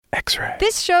X-Ray.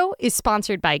 This show is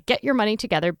sponsored by Get Your Money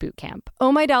Together Bootcamp,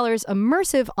 Oh My Dollar's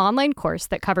immersive online course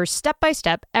that covers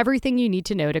step-by-step everything you need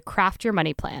to know to craft your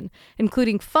money plan,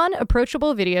 including fun,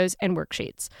 approachable videos and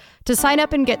worksheets. To sign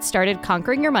up and get started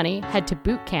conquering your money, head to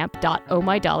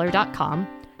bootcamp.ohmydollar.com.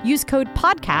 Use code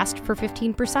PODCAST for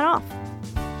 15% off.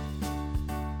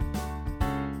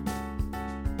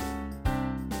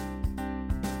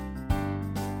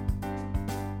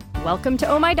 Welcome to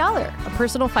Oh My Dollar, a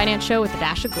personal finance show with a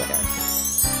dash of glitter.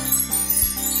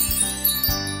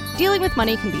 Dealing with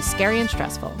money can be scary and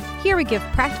stressful. Here we give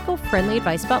practical, friendly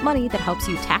advice about money that helps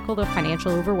you tackle the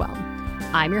financial overwhelm.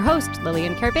 I'm your host,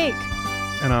 Lillian Kerr-Bake.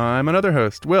 And I'm another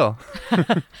host, Will.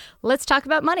 Let's talk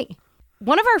about money.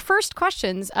 One of our first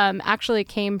questions actually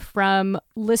came from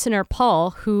listener Paul,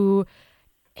 who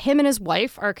him and his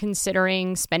wife are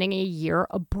considering spending a year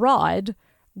abroad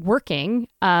working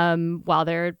while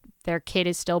their kid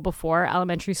is still before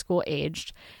elementary school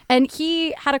aged. And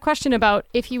he had a question about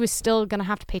if he was still going to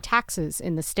have to pay taxes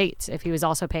in the States, if he was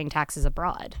also paying taxes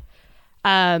abroad.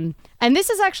 And this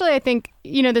is actually, I think,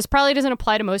 this probably doesn't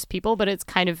apply to most people, but it's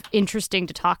kind of interesting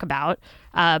to talk about.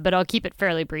 But I'll keep it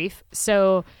fairly brief.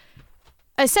 So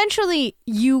essentially,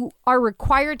 you are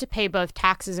required to pay both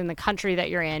taxes in the country that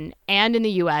you're in and in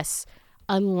the U.S.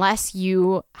 unless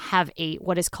you have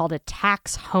what is called a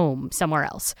tax home somewhere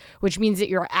else, which means that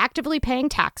you're actively paying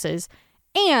taxes.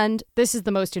 And this is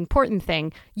the most important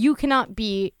thing. You cannot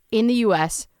be in the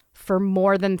U.S. for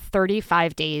more than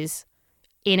 35 days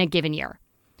in a given year.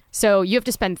 So you have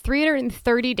to spend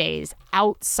 330 days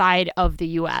outside of the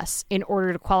U.S. in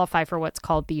order to qualify for what's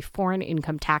called the foreign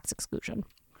income tax exclusion.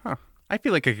 Huh. I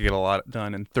feel like I could get a lot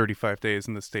done in 35 days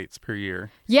in the States per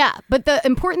year. Yeah, but the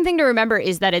important thing to remember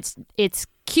is that it's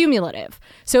cumulative.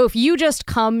 So if you just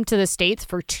come to the States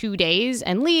for 2 days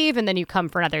and leave, and then you come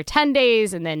for another 10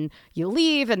 days, and then you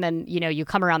leave, and then, you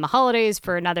come around the holidays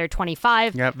for another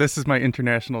 25. Yeah, this is my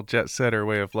international jet setter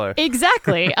way of life.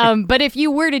 Exactly. But if you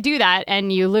were to do that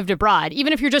and you lived abroad,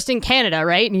 even if you're just in Canada,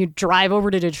 right, and you drive over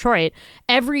to Detroit,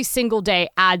 every single day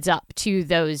adds up to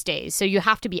those days. So you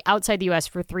have to be outside the U.S.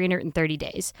 for 330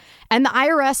 days. And the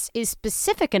IRS is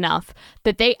specific enough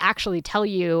that they actually tell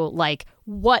you,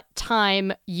 what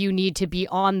time you need to be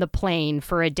on the plane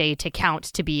for a day to count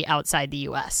to be outside the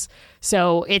U.S.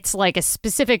 So it's as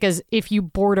specific as if you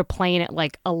board a plane at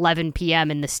 11 p.m.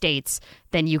 in the States,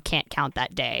 then you can't count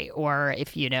that day, or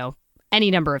if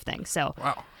any number of things. So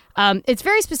wow. It's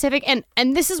very specific. And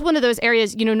this is one of those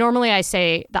areas, normally I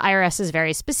say the IRS is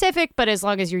very specific, but as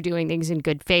long as you're doing things in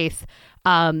good faith,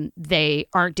 they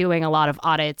aren't doing a lot of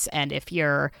audits. And if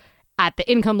you're at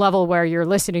the income level where you're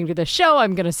listening to the show,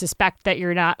 I'm going to suspect that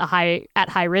you're not at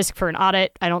high risk for an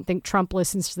audit. I don't think Trump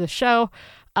listens to the show.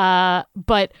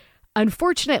 But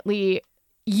unfortunately,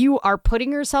 you are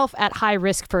putting yourself at high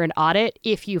risk for an audit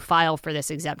if you file for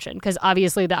this exemption, because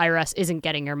obviously the IRS isn't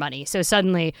getting your money. So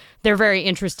suddenly they're very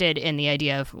interested in the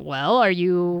idea of, well, are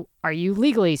you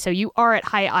legally? So you are at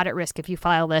high audit risk if you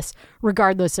file this,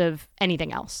 regardless of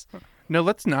anything else. No,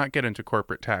 let's not get into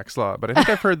corporate tax law, but I think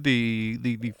I've heard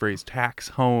the phrase tax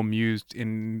home used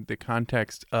in the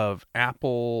context of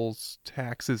Apple's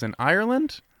taxes in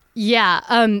Ireland. Yeah,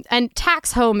 and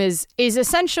tax home is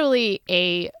essentially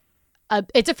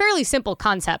it's a fairly simple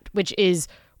concept, which is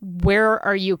where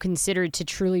are you considered to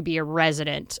truly be a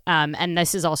resident? And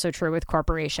this is also true with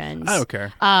corporations. Oh,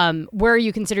 okay. Where are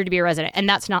you considered to be a resident? And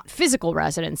that's not physical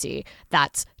residency.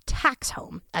 That's tax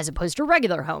home as opposed to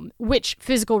regular home, which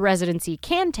physical residency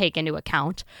can take into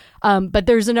account. But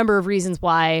there's a number of reasons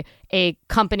why a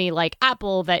company like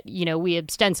Apple that, we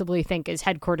ostensibly think is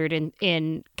headquartered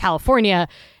in California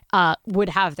would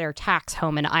have their tax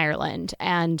home in Ireland.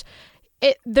 And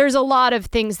there's a lot of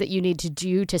things that you need to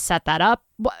do to set that up.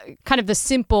 Kind of the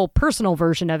simple personal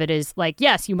version of it is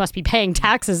yes, you must be paying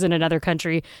taxes in another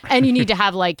country, and you need to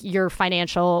have your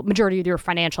majority of your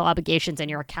financial obligations and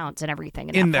your accounts and everything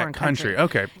in that country.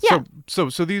 Okay. Yeah. So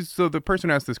the person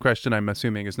who asked this question, I'm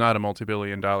assuming, is not a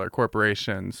multi-billion-dollar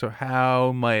corporation. So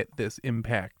how might this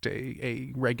impact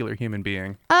a regular human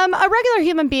being? A regular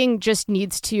human being just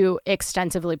needs to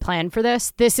extensively plan for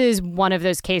this. This is one of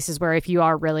those cases where if you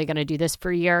are really going to do this for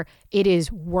a year, it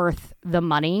is worth the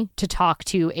money to talk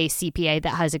to a CPA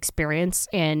that has experience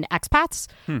in expats.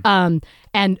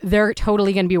 And they're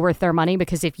totally going to be worth their money,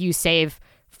 because if you save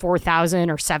 $4,000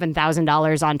 or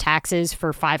 $7,000 on taxes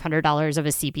for $500 of a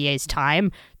CPA's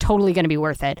time, totally going to be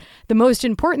worth it. The most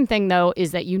important thing, though,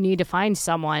 is that you need to find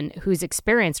someone who's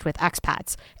experienced with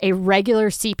expats. A regular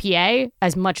CPA,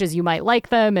 as much as you might like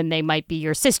them, and they might be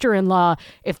your sister-in-law,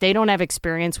 if they don't have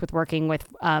experience with working with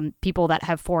people that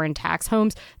have foreign tax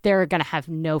homes, they're going to have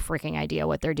no freaking idea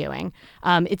what they're doing.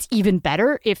 It's even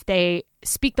better if they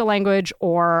speak the language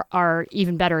or are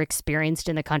even better experienced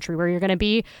in the country where you're going to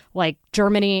be. Like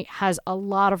Germany has a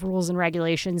lot of rules and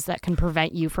regulations that can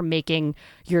prevent you from making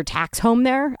your tax home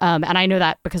there. And I know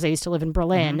that because I used to live in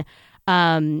Berlin.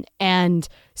 And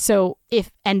so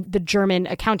the German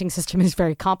accounting system is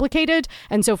very complicated.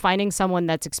 And so finding someone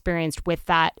that's experienced with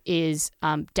that is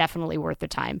definitely worth the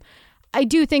time. I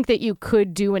do think that you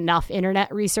could do enough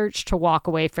internet research to walk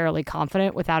away fairly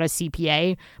confident without a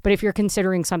CPA. But if you're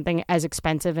considering something as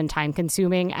expensive and time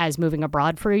consuming as moving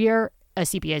abroad for a year, a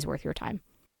CPA is worth your time.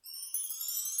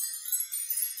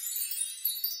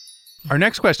 Our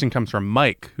next question comes from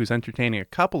Mike, who's entertaining a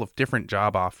couple of different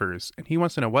job offers, and he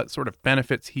wants to know what sort of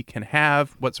benefits he can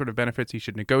have, what sort of benefits he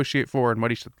should negotiate for, and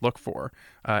what he should look for.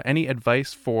 Any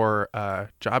advice for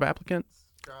job applicants?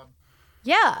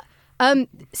 Yeah.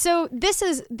 So this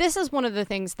is one of the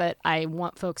things that I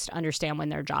want folks to understand when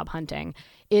they're job hunting,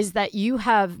 is that you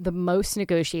have the most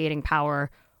negotiating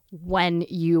power when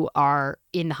you are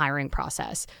in the hiring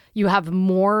process. You have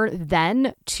more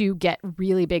then to get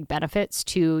really big benefits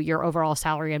to your overall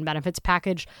salary and benefits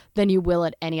package than you will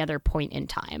at any other point in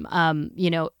time.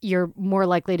 You're more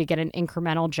likely to get an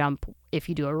incremental jump if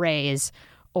you do a raise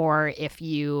or if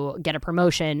you get a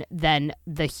promotion than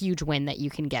the huge win that you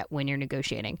can get when you're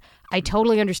negotiating. I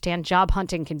totally understand job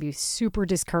hunting can be super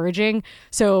discouraging.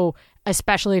 So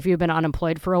especially if you've been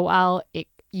unemployed for a while,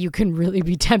 you can really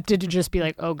be tempted to just be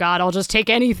like, oh God, I'll just take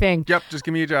anything. Yep, just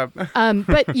give me a job.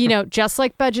 But, just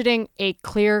like budgeting, a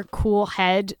clear, cool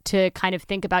head to kind of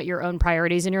think about your own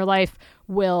priorities in your life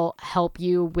will help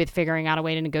you with figuring out a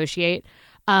way to negotiate.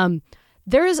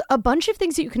 There's a bunch of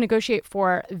things that you can negotiate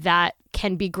for that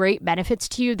can be great benefits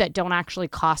to you that don't actually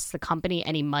cost the company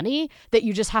any money, that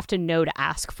you just have to know to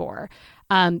ask for.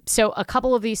 So a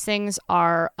couple of these things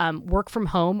are work from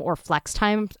home or flex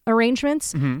time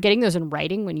arrangements. Mm-hmm. Getting those in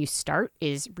writing when you start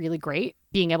is really great.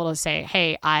 Being able to say,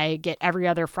 hey, I get every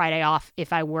other Friday off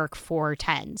if I work 4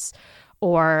 10s.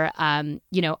 Or,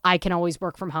 I can always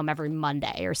work from home every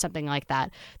Monday or something like that.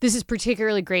 This is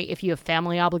particularly great if you have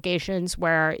family obligations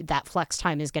where that flex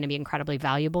time is going to be incredibly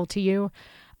valuable to you.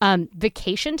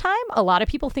 Vacation time, a lot of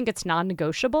people think it's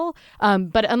non-negotiable,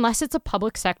 but unless it's a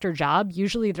public sector job,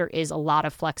 usually there is a lot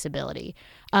of flexibility.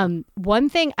 One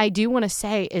thing I do want to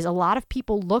say is a lot of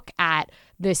people look at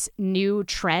this new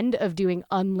trend of doing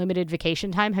unlimited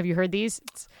vacation time. Have you heard these?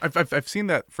 I've seen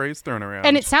that phrase thrown around.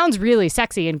 And it sounds really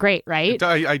sexy and great, right?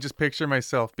 I just picture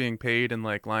myself being paid and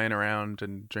like lying around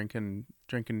and drinking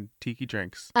tiki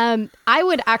drinks. I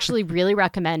would actually really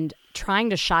recommend trying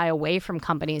to shy away from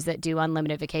companies that do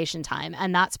unlimited vacation time.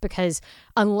 And that's because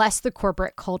unless the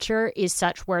corporate culture is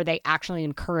such where they actually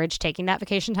encourage taking that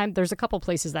vacation time, there's a couple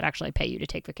places that actually pay you to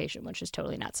take vacation, which is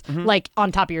totally nuts. Mm-hmm. Like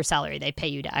on top of your salary, they pay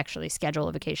you to actually schedule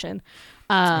a vacation.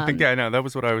 I think, yeah, I know. That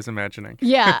was what I was imagining.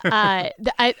 Yeah.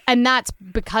 And that's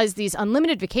because these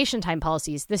unlimited vacation time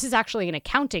policies, this is actually an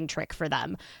accounting trick for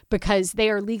them because they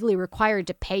are legally required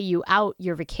to pay you out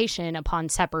your vacation upon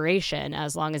separation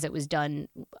as long as it was done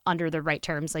under the right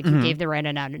terms, like you gave the right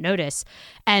amount of notice.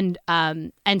 And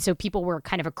so people were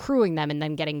kind of accruing them and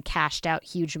then getting cashed out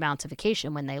huge amounts of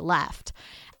vacation when they left.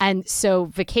 And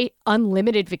so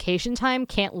unlimited vacation time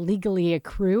can't legally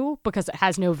accrue because it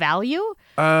has no value.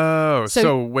 Oh,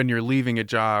 so when you're leaving a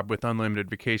job with unlimited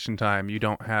vacation time, you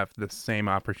don't have the same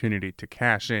opportunity to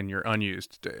cash in your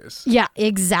unused days. Yeah,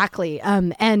 exactly.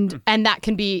 And that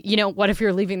can be, what if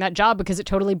you're leaving that job because it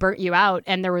totally burnt you out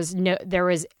and there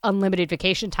was unlimited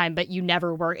vacation time, but you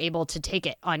never were able to take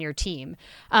it on your team.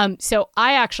 So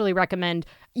I actually recommend,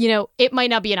 it might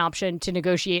not be an option to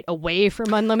negotiate away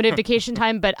from unlimited vacation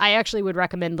time, but I actually would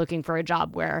recommend looking for a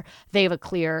job where they have a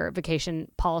clear vacation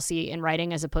policy in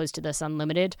writing as opposed to this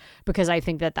unlimited, because I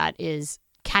think that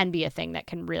can be a thing that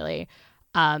can really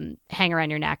hang around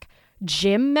your neck.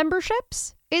 Gym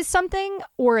memberships is something,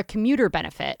 or a commuter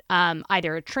benefit,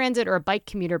 either a transit or a bike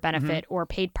commuter benefit or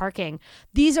paid parking.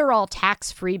 These are all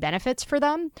tax-free benefits for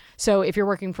them. So if you're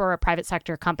working for a private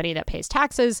sector company that pays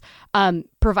taxes,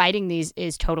 providing these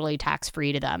is totally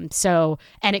tax-free to them. So,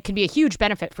 and it can be a huge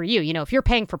benefit for you. If you're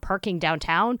paying for parking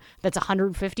downtown, that's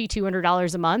 $150,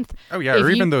 $200 a month. Oh yeah, or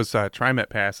even those TriMet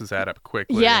passes add up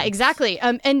quickly. Yeah, exactly.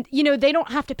 And they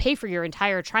don't have to pay for your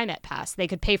entire TriMet pass. They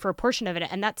could pay for a portion of it,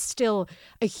 and that's still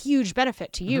a huge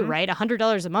benefit to to you, right?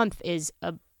 $100 a month is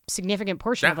a significant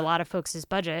portion of a lot of folks'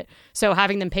 budget. So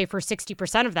having them pay for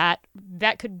 60% of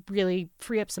that could really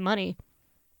free up some money.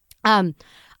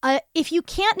 If you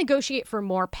can't negotiate for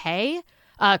more pay,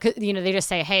 'cause, they just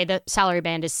say, hey, the salary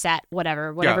band is set,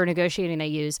 whatever negotiating they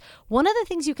use. One of the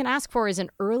things you can ask for is an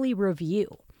early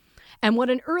review. And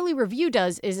what an early review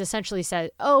does is essentially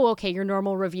say, oh, okay, your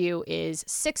normal review is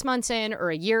 6 months in or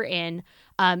a year in.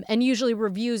 And usually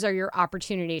reviews are your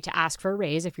opportunity to ask for a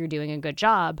raise if you're doing a good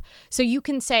job. So you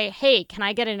can say, hey, can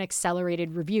I get an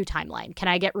accelerated review timeline? Can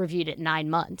I get reviewed at 9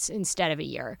 months instead of a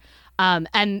year?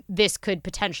 And this could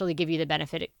potentially give you the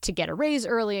benefit to get a raise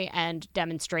early and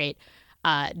demonstrate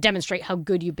how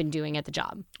good you've been doing at the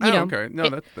job. Okay.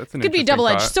 No, that's an could be a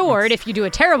double-edged sword if you do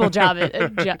a terrible job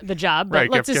at the job, but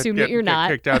let's assume that you're not.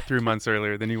 Get kicked out 3 months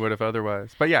earlier than you would have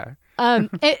otherwise. But yeah. And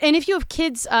if you have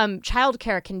kids,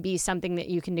 childcare can be something that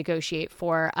you can negotiate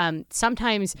for.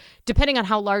 Sometimes, depending on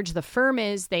how large the firm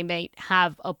is, they may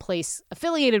have a place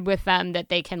affiliated with them that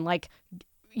they can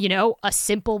a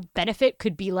simple benefit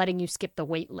could be letting you skip the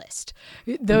wait list.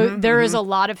 There is a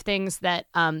lot of things that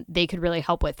they could really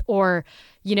help with. Or,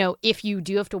 if you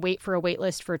do have to wait for a wait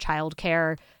list for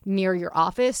childcare near your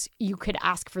office, you could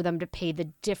ask for them to pay the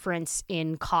difference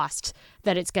in cost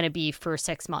that it's going to be for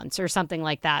 6 months or something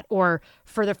like that. Or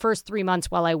for the first 3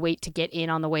 months while I wait to get in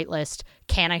on the wait list,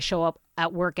 can I show up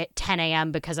at work at 10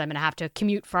 a.m. because I'm going to have to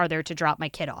commute farther to drop my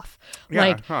kid off?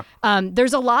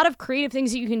 There's a lot of creative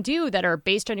things that you can do that are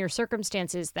based on your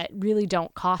circumstances that really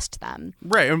don't cost them.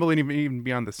 Right. And even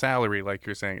beyond the salary, like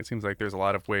you're saying, it seems like there's a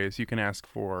lot of ways you can ask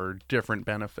for different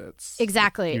benefits.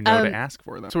 Exactly. To ask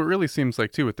for them. So it really seems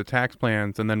like, too, with the tax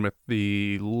plans and then with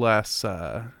the less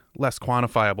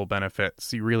quantifiable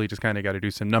benefits, you really just kind of got to do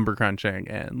some number crunching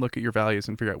and look at your values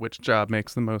and figure out which job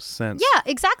makes the most sense. Yeah,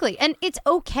 exactly. And it's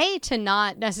okay to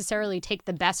not necessarily take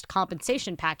the best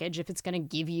compensation package if it's going to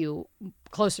give you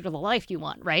closer to the life you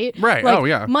want, right?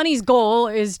 Right. Money's goal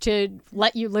is to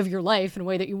let you live your life in a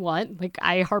way that you want. Like,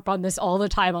 I harp on this all the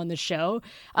time on the show.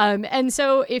 And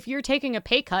so if you're taking a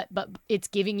pay cut, but it's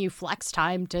giving you flex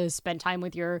time to spend time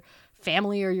with your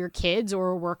family or your kids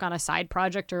or work on a side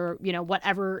project or,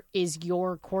 whatever is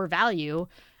your core value.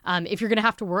 If you're going to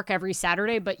have to work every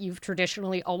Saturday, but you've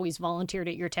traditionally always volunteered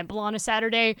at your temple on a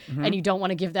Saturday and you don't want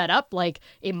to give that up,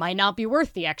 it might not be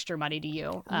worth the extra money to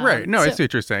you. Right. No, I see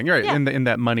what you're saying. You're right. Yeah. And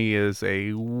that money is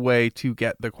a way to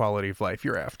get the quality of life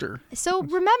you're after. So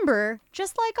remember,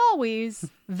 just like always,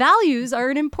 values are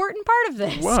an important part of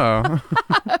this. Whoa.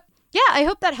 Yeah, I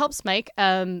hope that helps, Mike.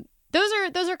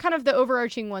 Those are kind of the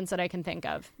overarching ones that I can think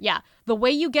of. Yeah, the way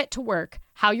you get to work,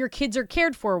 how your kids are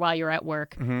cared for while you're at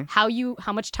work, how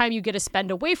much time you get to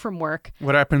spend away from work.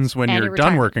 What happens when you're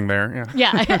done working there?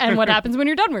 Yeah, and what happens when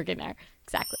you're done working there.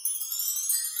 Exactly.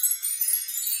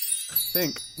 I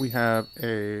think we have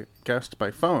a guest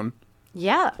by phone.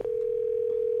 Yeah.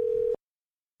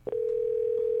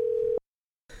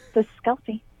 This is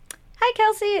Kelsey. Hi,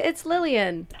 Kelsey. It's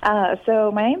Lillian.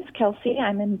 So my name's Kelsey.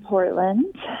 I'm in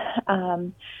Portland.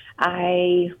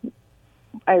 I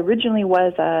originally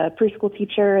was a preschool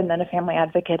teacher and then a family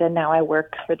advocate, and now I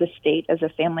work for the state as a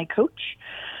family coach.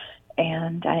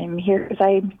 And I'm here because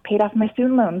I paid off my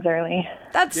student loans early.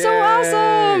 That's so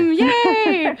awesome!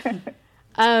 Yay!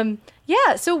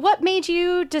 Yeah. So what made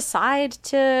you decide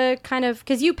to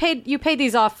because you paid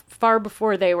these off far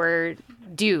before they were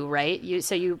due, right? You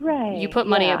put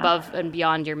money above and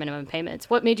beyond your minimum payments.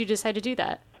 What made you decide to do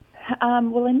that?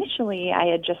 Well, initially I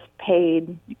had just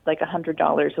paid like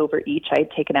 $100 over each. I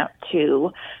had taken out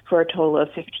 2 for a total of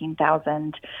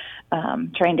 $15,000,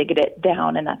 trying to get it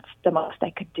down, and that's the most I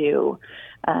could do.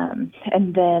 And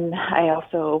then I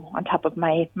also, on top of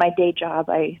my day job,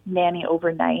 I nanny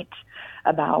overnight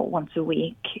about once a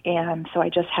week, and so I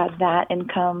just had that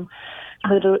income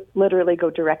literally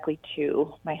go directly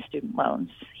to my student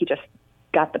loans. He just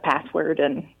got the password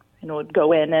and would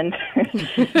go in and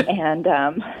and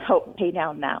help pay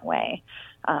down that way,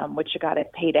 which got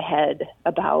it paid ahead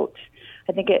about,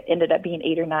 I think it ended up being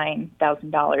 $8,000 or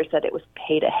 $9,000 that it was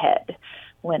paid ahead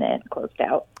when it closed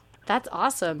out. That's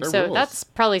awesome. So that's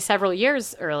probably several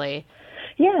years early.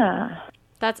 Yeah.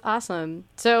 That's awesome.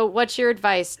 So what's your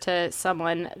advice to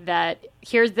someone that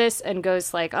hears this and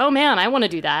goes like, oh man, I want to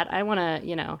do that. I want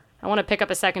to pick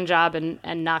up a second job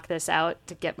and knock this out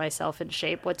to get myself in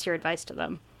shape. What's your advice to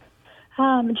them?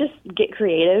 Just get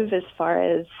creative as far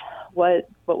as what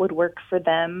would work for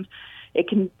them. It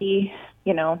can be,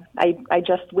 I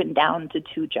just went down to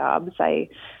 2 jobs. I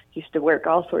used to work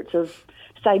all sorts of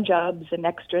side jobs and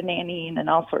extra nannying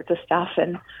and all sorts of stuff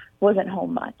and wasn't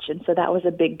home much. And so that was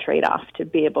a big trade-off to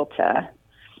be able to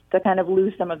kind of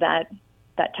lose some of that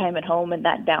that time at home and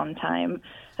that downtime,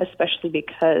 especially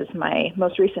because my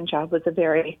most recent job was a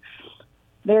very,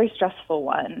 very stressful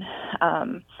one.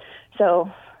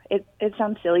 So it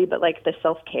sounds silly, but like the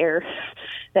self-care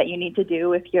that you need to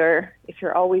do if you're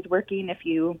always working, if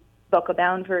you buckle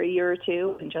down for a year or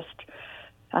two and just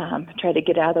try to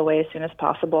get out of the way as soon as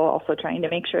possible. Also trying to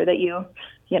make sure that you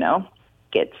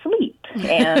get sleep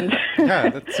and yeah,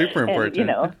 that's super important.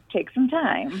 And, take some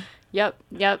time. Yep.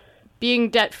 Being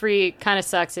debt-free kind of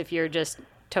sucks if you're just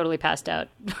totally passed out.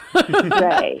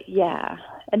 Right. Yeah.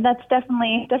 And that's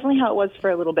definitely how it was for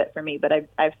a little bit for me, but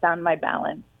I've found my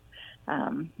balance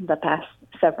the past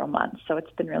several months. So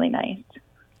it's been really nice.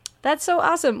 That's so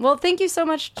awesome. Well, thank you so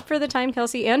much for the time,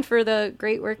 Kelsey, and for the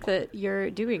great work that you're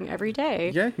doing every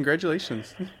day. Yeah,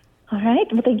 congratulations. All right.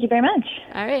 Well, thank you very much.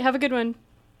 All right. Have a good one.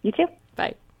 You too.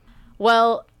 Bye.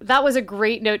 Well, that was a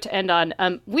great note to end on.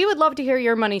 We would love to hear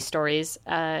your money stories,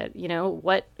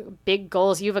 what big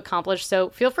goals you've accomplished. So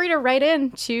feel free to write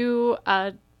in to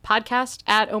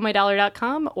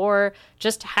podcast@ohmydollar.com or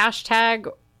just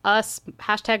hashtag us,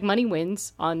 hashtag money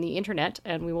wins on the internet,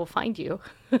 and we will find you.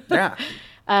 Yeah.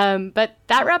 But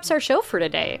that wraps our show for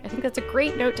today. I think that's a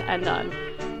great note to end on.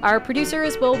 Our producer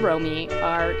is Will Romy.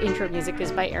 Our intro music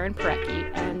is by Aaron Parecki.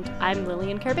 And I'm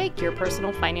Lillian Carbake, your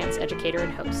personal finance educator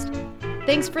and host.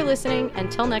 Thanks for listening.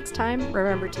 Until next time,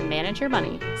 remember to manage your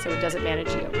money so it doesn't manage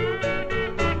you.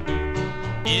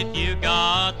 If you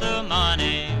got the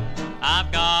money,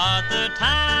 I've got the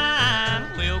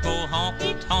time. We'll go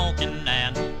honky-tonkin'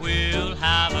 and we'll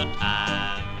have a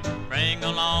time. Bring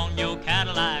along your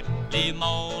Cadillac, leave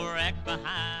more wreck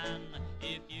behind.